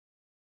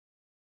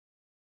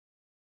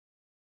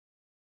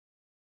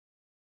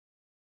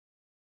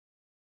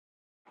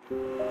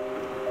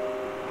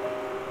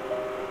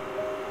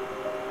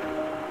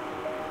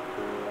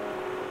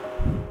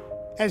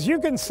As you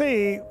can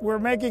see, we're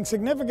making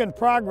significant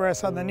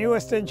progress on the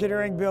newest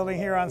engineering building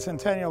here on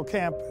Centennial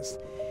Campus.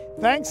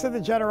 Thanks to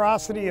the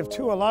generosity of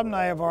two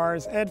alumni of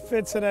ours, Ed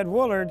Fitts and Ed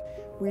Woolard,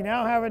 we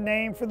now have a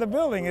name for the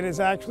building. It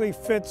is actually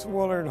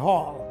Fitts-Woolard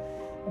Hall.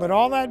 But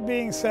all that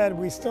being said,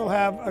 we still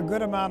have a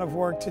good amount of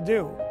work to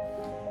do.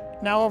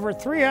 Now, over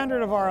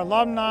 300 of our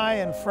alumni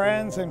and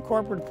friends and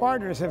corporate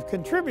partners have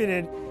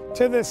contributed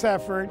to this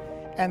effort,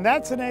 and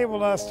that's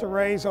enabled us to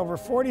raise over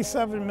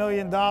 $47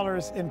 million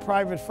in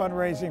private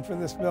fundraising for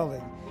this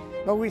building.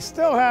 But we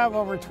still have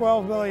over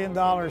 $12 million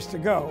to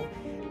go.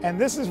 And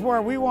this is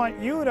where we want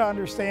you to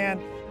understand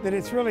that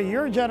it's really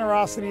your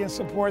generosity and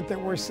support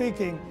that we're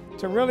seeking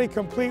to really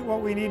complete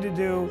what we need to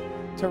do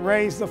to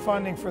raise the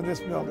funding for this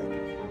building.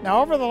 Now,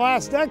 over the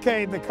last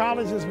decade, the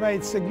college has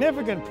made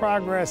significant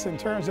progress in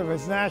terms of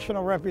its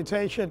national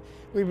reputation.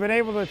 We've been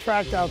able to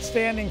attract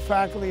outstanding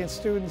faculty and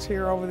students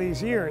here over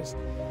these years.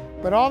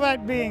 But all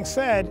that being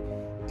said,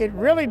 it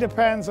really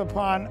depends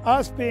upon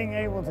us being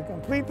able to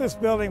complete this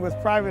building with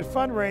private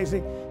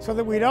fundraising so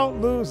that we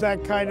don't lose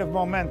that kind of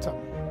momentum.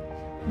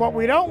 What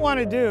we don't want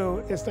to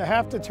do is to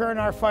have to turn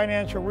our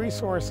financial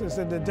resources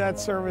into debt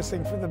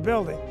servicing for the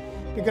building,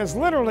 because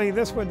literally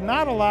this would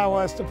not allow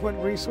us to put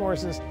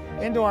resources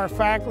into our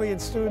faculty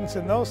and students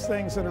and those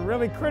things that are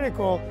really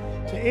critical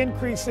to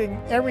increasing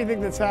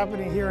everything that's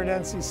happening here at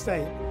NC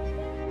State.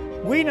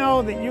 We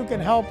know that you can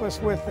help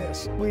us with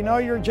this. We know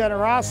your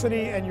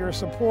generosity and your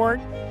support,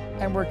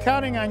 and we're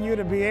counting on you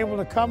to be able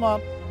to come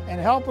up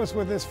and help us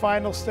with this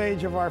final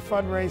stage of our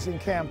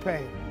fundraising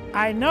campaign.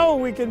 I know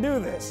we can do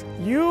this.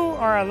 You,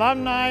 our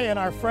alumni, and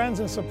our friends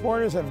and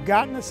supporters have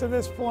gotten us to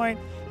this point,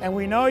 and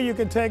we know you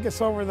can take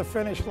us over the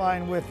finish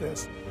line with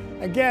this.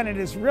 Again, it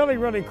is really,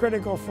 really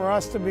critical for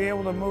us to be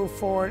able to move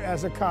forward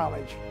as a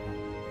college.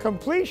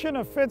 Completion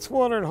of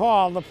Fitts-Woolard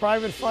Hall, the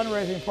private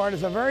fundraising part,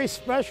 is a very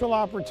special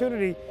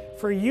opportunity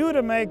for you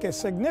to make a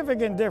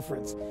significant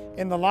difference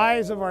in the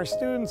lives of our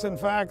students and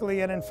faculty,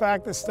 and in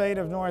fact the state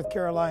of North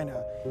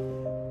Carolina.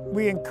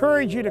 We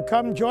encourage you to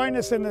come join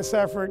us in this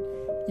effort.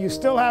 You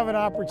still have an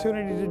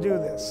opportunity to do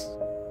this.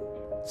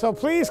 So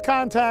please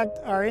contact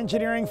our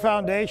Engineering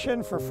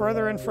Foundation for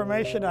further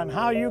information on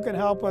how you can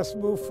help us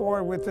move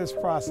forward with this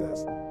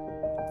process.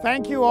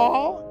 Thank you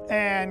all,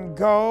 and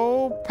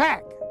go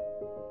Pack!